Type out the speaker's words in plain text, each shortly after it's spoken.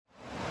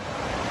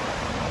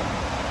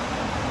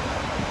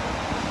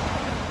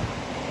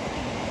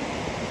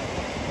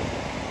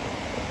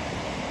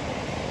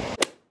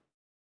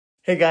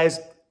Hey guys,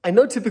 I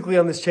know typically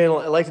on this channel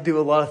I like to do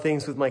a lot of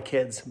things with my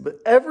kids, but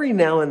every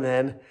now and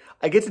then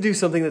I get to do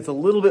something that's a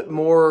little bit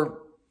more,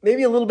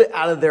 maybe a little bit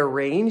out of their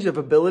range of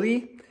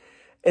ability.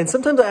 And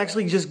sometimes I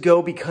actually just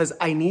go because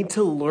I need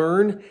to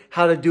learn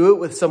how to do it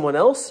with someone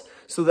else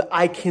so that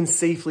I can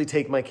safely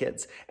take my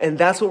kids. And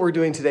that's what we're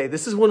doing today.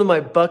 This is one of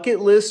my bucket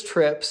list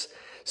trips.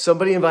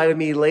 Somebody invited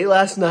me late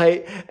last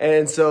night,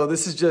 and so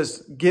this is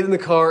just get in the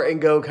car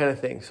and go kind of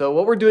thing. So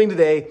what we're doing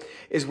today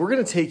is we're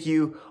gonna take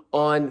you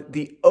on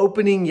the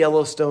opening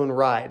Yellowstone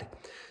ride.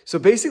 So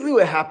basically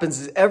what happens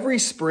is every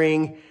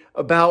spring,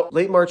 about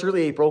late March,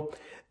 early April,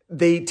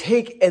 they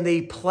take and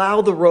they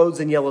plow the roads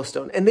in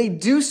Yellowstone. And they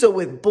do so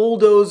with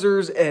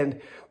bulldozers and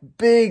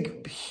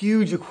big,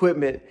 huge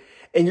equipment.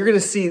 And you're gonna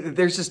see that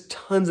there's just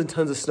tons and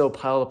tons of snow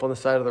piled up on the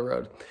side of the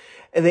road.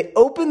 And they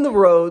open the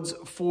roads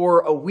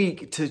for a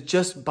week to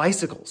just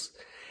bicycles.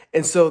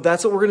 And so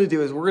that's what we're gonna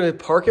do is we're gonna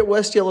park at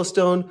West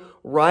Yellowstone,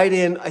 ride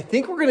in. I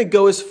think we're gonna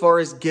go as far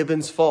as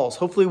Gibbon's Falls.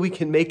 Hopefully we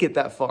can make it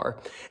that far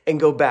and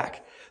go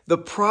back. The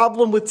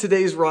problem with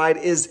today's ride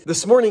is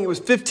this morning it was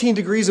 15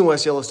 degrees in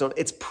West Yellowstone.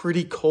 It's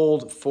pretty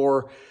cold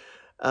for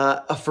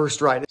a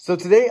first ride. So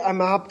today I'm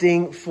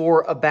opting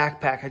for a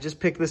backpack. I just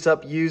picked this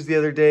up used the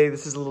other day.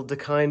 This is a little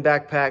Dakine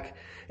backpack.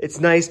 It's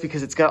nice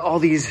because it's got all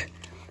these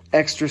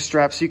extra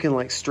straps. So you can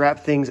like strap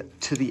things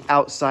to the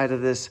outside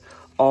of this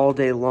all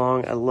day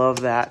long. I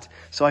love that.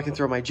 So I can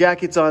throw my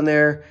jackets on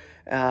there.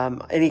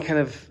 Any kind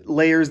of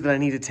layers that I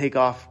need to take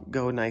off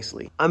go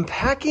nicely. I'm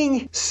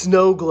packing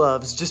snow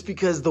gloves just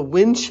because the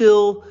wind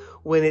chill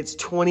when it's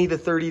 20 to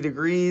 30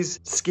 degrees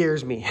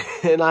scares me.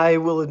 And I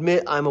will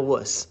admit I'm a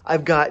wuss.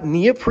 I've got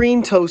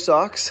neoprene toe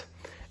socks,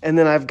 and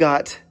then I've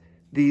got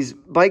these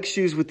bike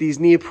shoes with these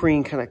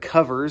neoprene kind of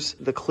covers.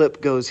 The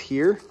clip goes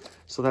here.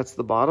 So that's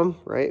the bottom,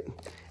 right?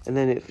 And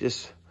then it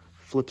just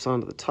flips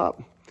onto the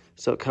top.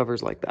 So it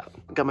covers like that.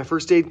 Got my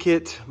first aid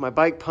kit, my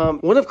bike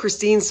pump. One of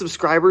Christine's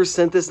subscribers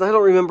sent this, and I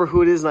don't remember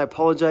who it is, and I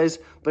apologize,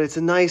 but it's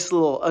a nice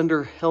little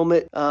under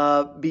helmet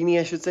beanie,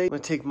 I should say. I'm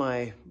gonna take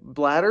my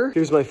bladder.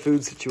 Here's my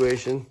food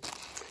situation.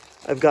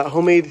 I've got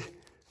homemade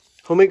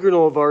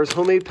granola bars,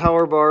 homemade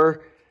power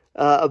bar,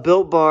 a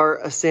Built bar,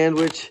 a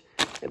sandwich,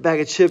 a bag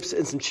of chips,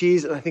 and some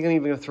cheese, and I think I'm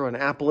even gonna throw an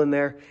apple in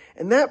there.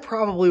 And that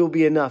probably will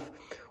be enough.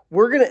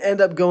 We're gonna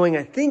end up going,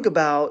 I think,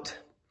 about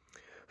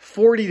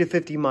 40 to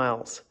 50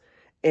 miles.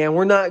 And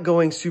we're not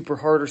going super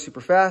hard or super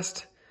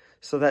fast,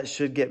 so that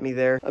should get me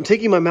there. I'm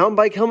taking my mountain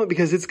bike helmet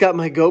because it's got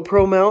my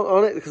GoPro mount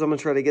on it because I'm gonna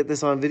try to get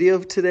this on video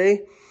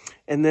today.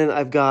 And then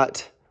I've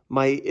got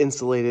my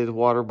insulated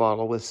water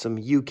bottle with some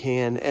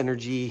Yukele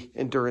energy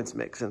endurance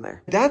mix in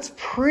there. That's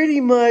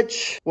pretty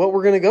much what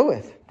we're gonna go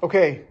with.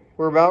 Okay,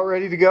 we're about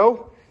ready to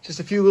go.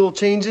 Just a few little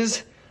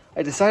changes.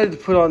 I decided to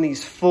put on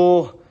these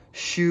full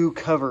shoe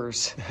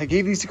covers. I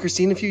gave these to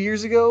Christine a few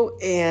years ago,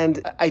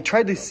 and I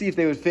tried to see if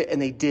they would fit,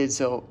 and they did,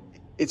 so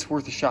it's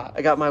worth a shot.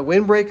 I got my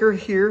windbreaker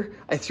here.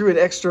 I threw an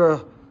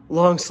extra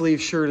long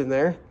sleeve shirt in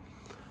there.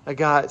 I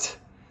got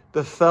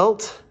the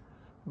felt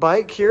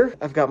bike here.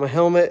 I've got my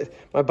helmet,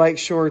 my bike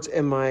shorts,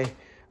 and my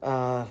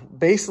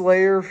base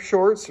layer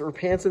shorts or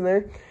pants in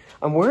there.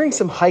 I'm wearing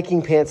some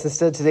hiking pants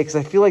instead today because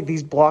I feel like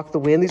these block the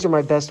wind. These are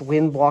my best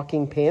wind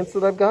blocking pants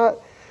that I've got.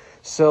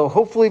 So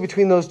hopefully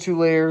between those two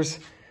layers,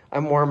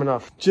 I'm warm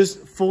enough.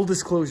 Just full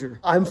disclosure,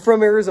 I'm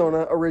from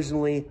Arizona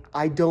originally.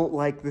 I don't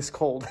like this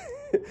cold.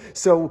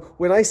 So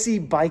when I see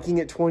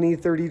biking at 20,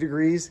 30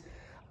 degrees,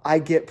 I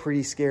get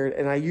pretty scared,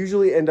 and I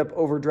usually end up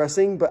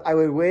overdressing, but I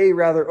would way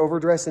rather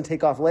overdress and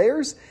take off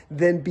layers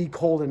than be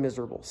cold and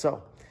miserable.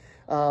 So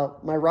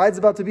my ride's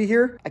about to be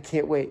here. I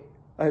can't wait.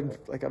 I'm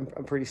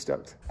pretty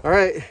stoked. All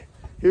right,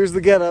 here's the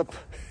getup.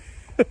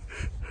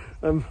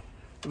 I'm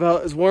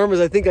about as warm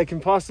as I think I can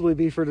possibly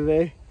be for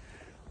today.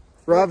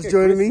 Rob's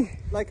joining me.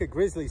 Like a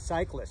grizzly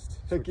cyclist.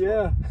 Heck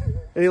yeah.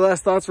 Any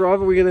last thoughts, Rob?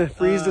 Are we gonna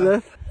freeze to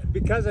death?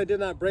 Because I did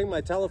not bring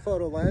my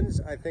telephoto lens,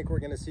 I think we're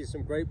gonna see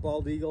some great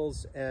bald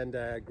eagles and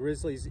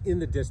grizzlies in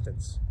the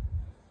distance.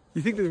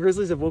 You think the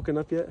grizzlies have woken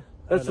up yet?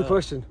 That's the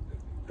question.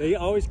 They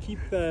always keep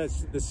the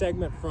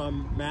segment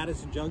from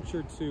Madison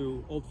Juncture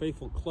to Old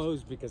Faithful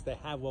closed because they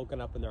have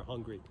woken up and they're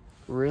hungry.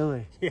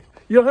 Really? Yeah.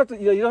 You don't have to.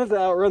 You don't have to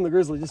outrun the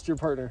grizzly. Just your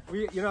partner.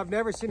 I've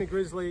never seen a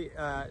grizzly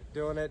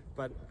doing it,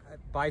 but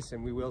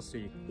bison we will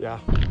see. Yeah.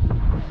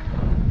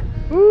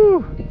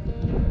 Woo!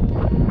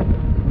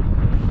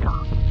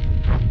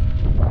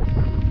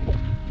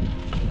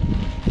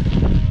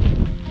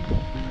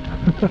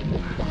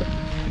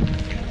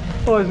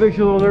 Always makes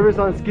you a little nervous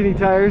on skinny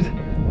tires.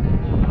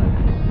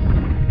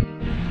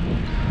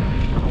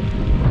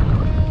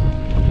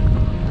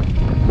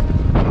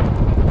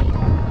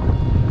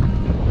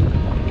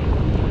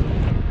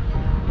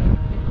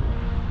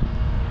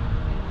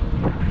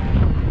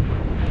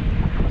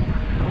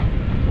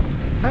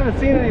 Haven't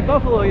seen any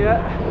buffalo yet.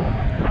 I've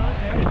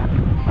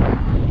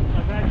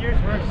had years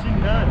where I've seen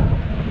none.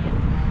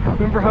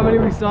 Remember how many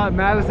we saw at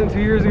Madison 2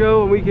 years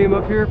ago when we came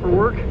up here for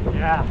work?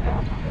 Yeah.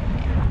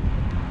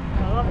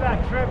 I love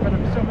that trip, but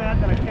I'm so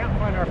mad that I can't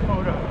find my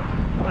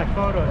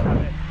photos of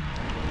it.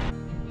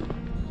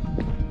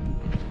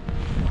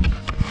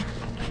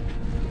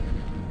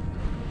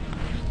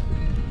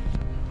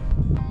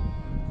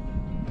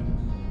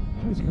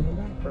 He's coming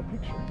back for a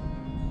picture.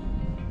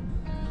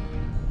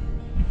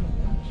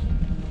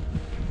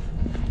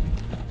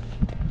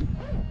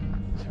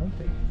 He's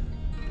hunting.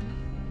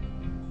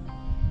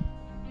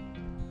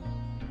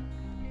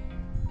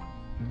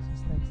 This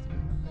is thanks to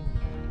nothing.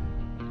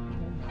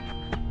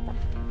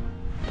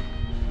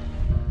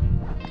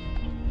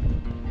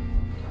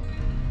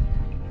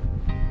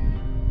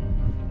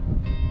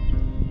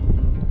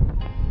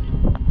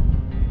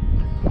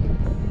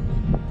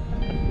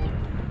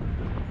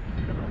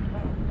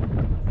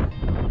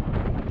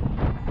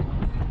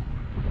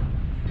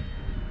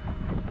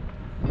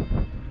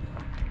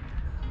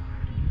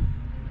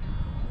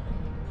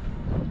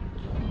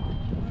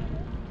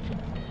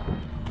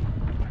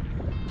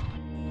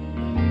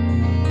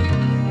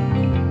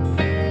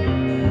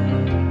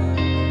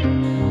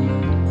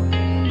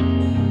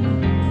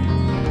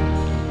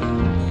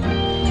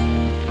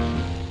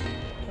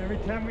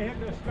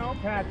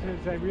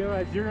 Patches, I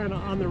realize you're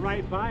on the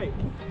right bike.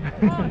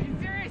 Oh,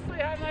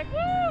 seriously, I'm like, woo,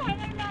 I'm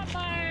in that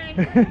line.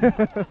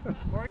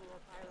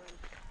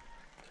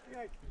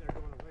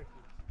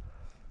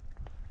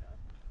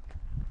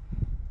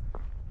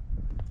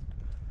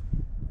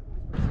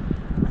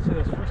 So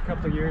those first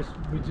couple of years,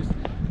 we just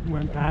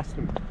went past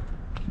them.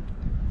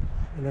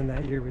 And then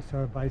that year we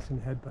saw a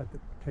bison headbutt the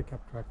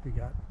pickup truck, we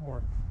got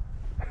more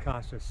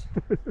cautious.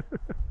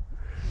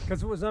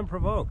 Because it was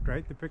unprovoked,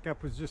 right? The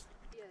pickup was just...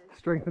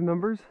 Strength in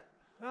numbers?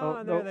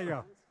 Oh, there they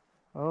go.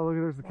 Oh, look,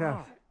 there's the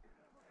calf. Wow.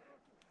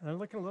 They're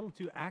looking a little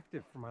too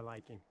active for my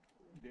liking.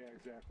 Yeah,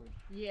 exactly.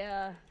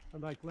 Yeah.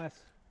 I'd like a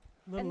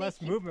little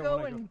less movement.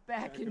 Going when I go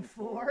back and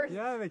forth.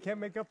 Yeah, they can't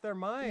make up their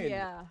mind.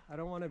 Yeah. I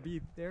don't want to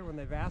be there when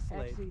they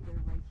vacillate. Actually, they're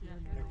right here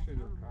now. Actually,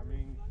 they're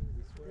coming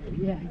this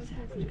way. Yeah,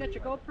 exactly. You got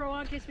your GoPro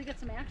on in case we get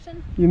some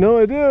action? You know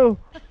I do.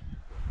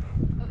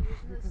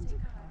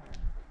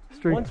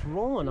 One's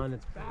rolling on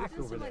its back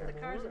over there. Like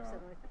the car's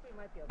upset. I think we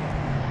might be okay.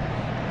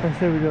 I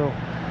say we go.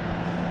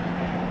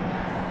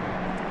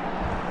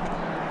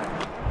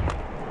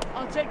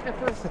 I'll take the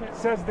first hit.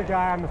 Says the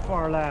guy on the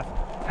far left.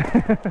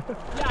 Yeah,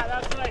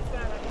 that's what I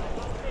said.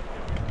 I'll take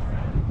the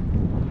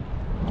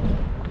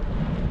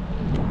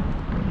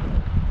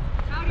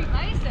Howdy,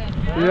 Bison.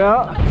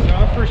 Yeah. So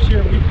our first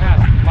year we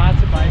passed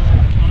lots of bison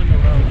on the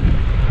road.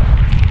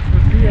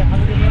 With Thea, how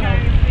did it go?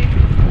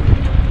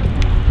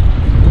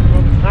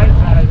 Well, with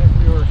hindsight, I think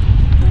we were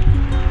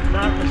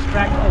not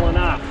respectful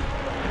enough.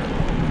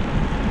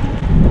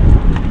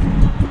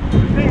 The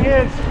thing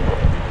is,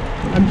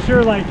 I'm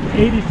sure like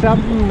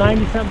 80-something,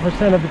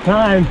 90-something% of the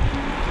time,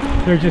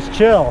 they're just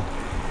chill.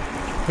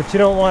 But you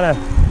don't want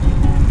to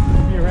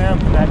be around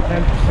for that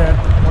 10%,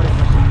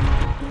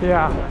 20%.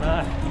 Yeah.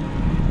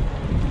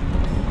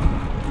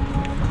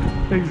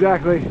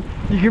 Exactly.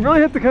 You can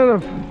really have to kind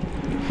of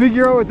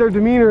figure out what their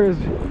demeanor is.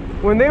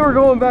 When they were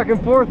going back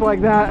and forth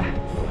like that,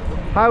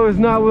 I was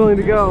not willing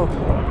to go.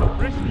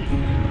 Risky.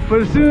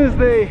 But as soon as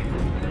they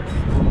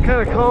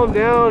kind of calmed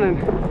down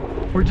and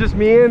were just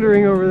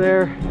meandering over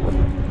there,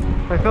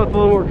 I felt a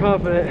little more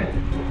confident.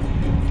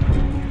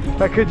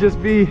 That could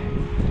just be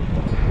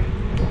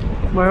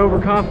my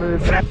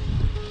overconfidence.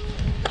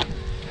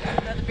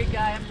 Another big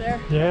guy up there.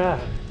 Yeah.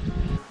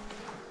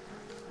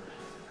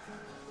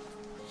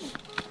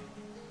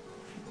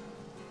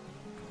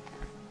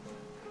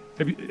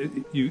 Have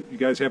you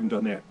guys haven't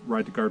done that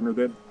ride to Gardner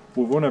then?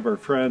 Well, one of our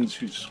friends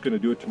who's going to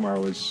do it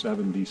tomorrow is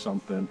 70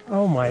 something.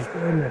 Oh my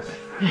goodness.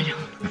 I know.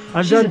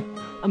 I've She's done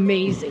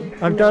amazing.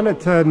 I've done it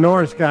to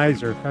Norris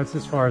Geyser. That's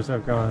as far as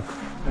I've gone.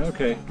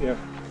 Okay, yeah.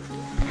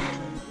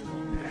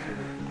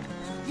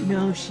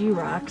 No, she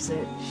rocks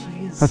it.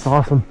 She's... That's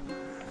awesome.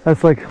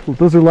 That's like,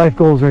 those are life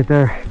goals right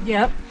there.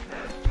 Yep.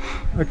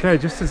 Okay,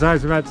 just as I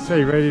was about to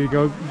say, ready to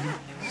go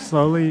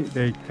slowly,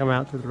 they come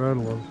out to the road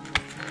a little.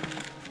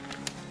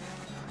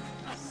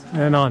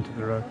 And onto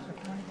the road.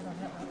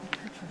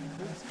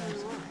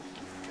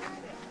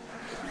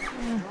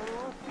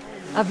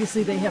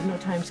 Obviously, they have no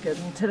time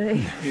schedule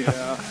today.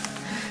 Yeah.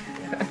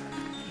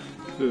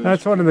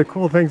 That's one of the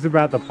cool things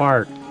about the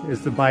park,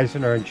 is the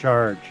bison are in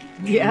charge.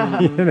 Yeah.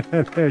 You know,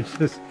 they're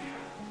just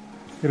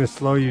going to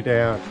slow you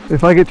down.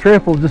 If I get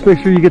trampled, just make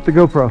sure you get the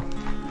GoPro.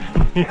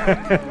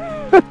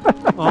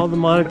 All the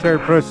monetary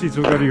proceeds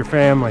will go to your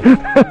family.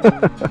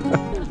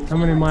 How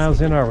many miles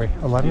in are we?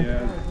 11?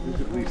 Yeah,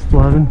 there's at least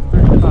 11.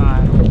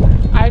 5.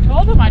 I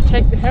told him I'd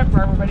take the hit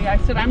for everybody. I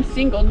said, I'm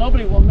single.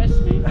 Nobody will miss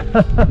me.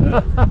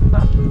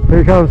 Here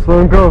he comes. Let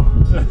him go.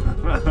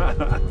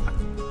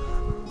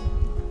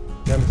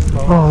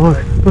 Oh,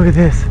 look at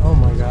this. Oh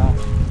my gosh.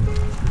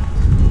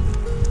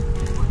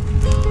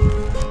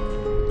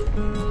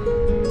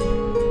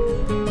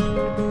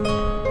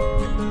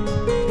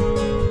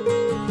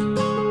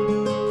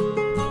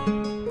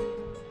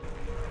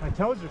 My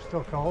toes are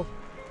still cold.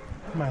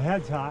 My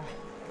head's hot.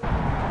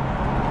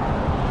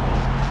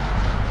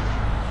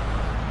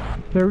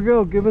 There we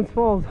go, Gibbons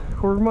Falls,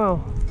 quarter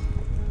mile.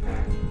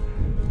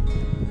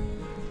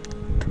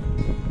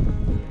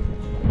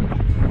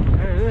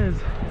 There it is.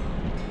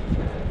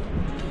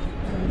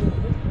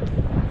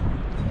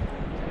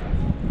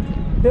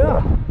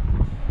 Yeah.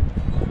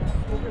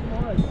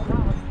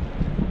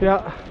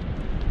 Yeah.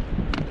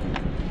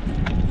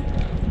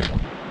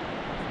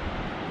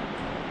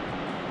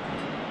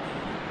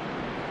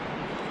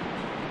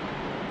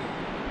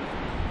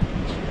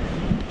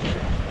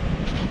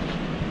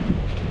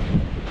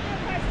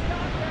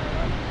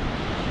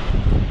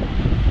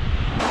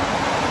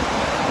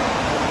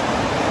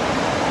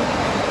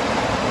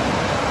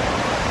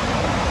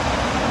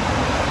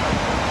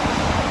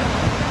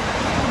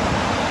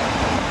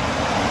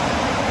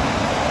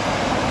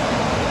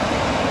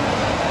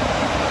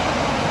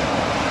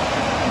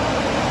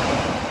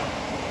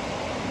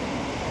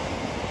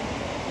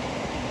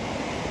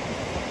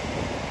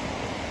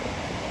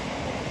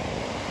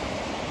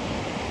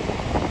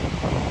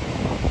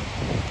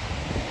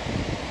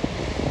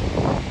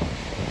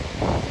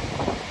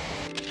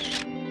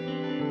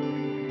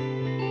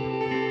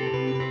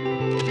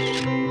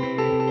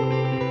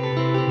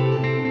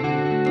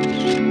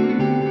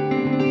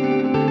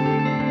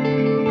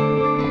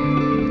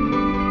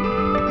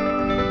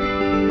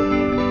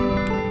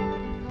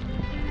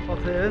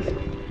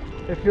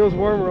 It feels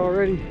warmer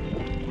already.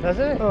 Does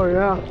it? Oh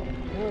yeah.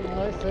 Oh,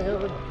 nice thing.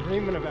 I've been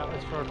dreaming about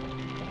this for a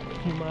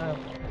few miles.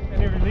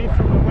 Any relief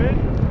from the wind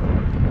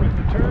with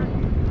the turn?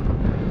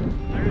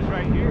 There it is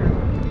right here.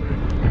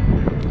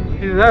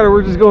 Either that or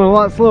we're just going a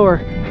lot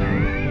slower.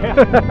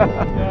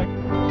 Yeah.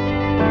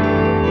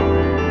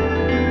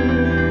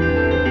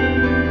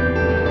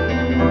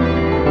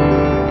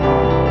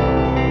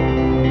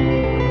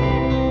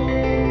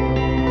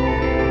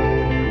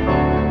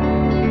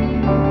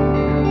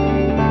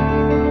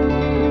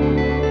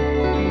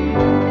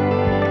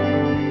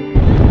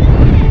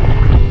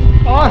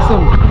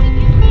 Awesome.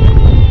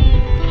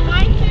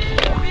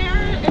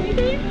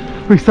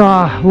 We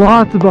saw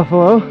lots of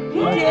buffalo.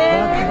 Lots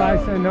of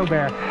bison, no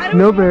bear.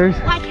 No bears.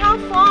 Like how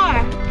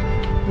far?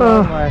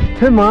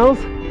 10 miles.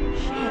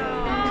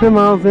 10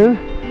 miles in.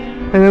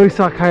 And then we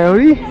saw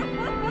coyote.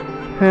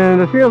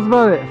 And I think that's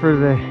about it for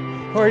today.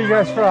 Where are you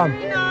guys from?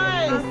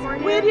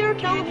 Nice. Whittier,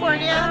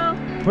 California.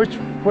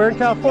 Where in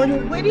California?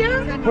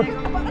 Whittier?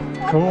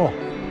 Cool.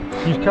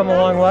 You've come a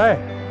long way.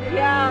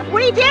 Yeah.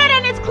 We did,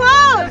 and it's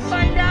closed.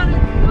 Find out it's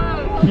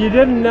closed. You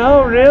didn't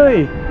know,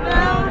 really?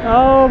 No.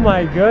 Oh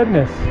my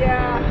goodness.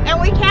 Yeah.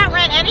 And we can't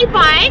rent any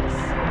bikes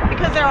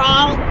because they're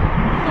all,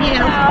 you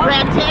know,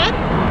 rented.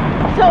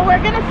 So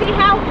we're gonna see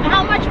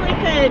how much we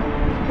could.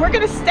 We're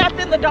gonna step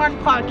in the darn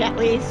park at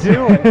least.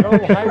 Do it. Go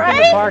hike in the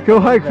Right? park. Go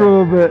hike for a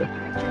little bit.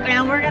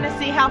 And we're gonna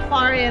see how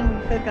far in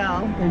we could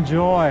go.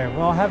 Enjoy.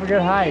 Well, have a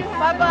good hike.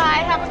 Bye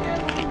bye. Have a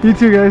good one. You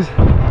too, guys.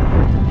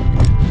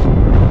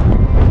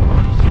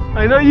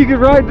 I know you could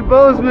ride to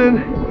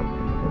Bozeman,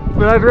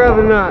 but I'd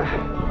rather not.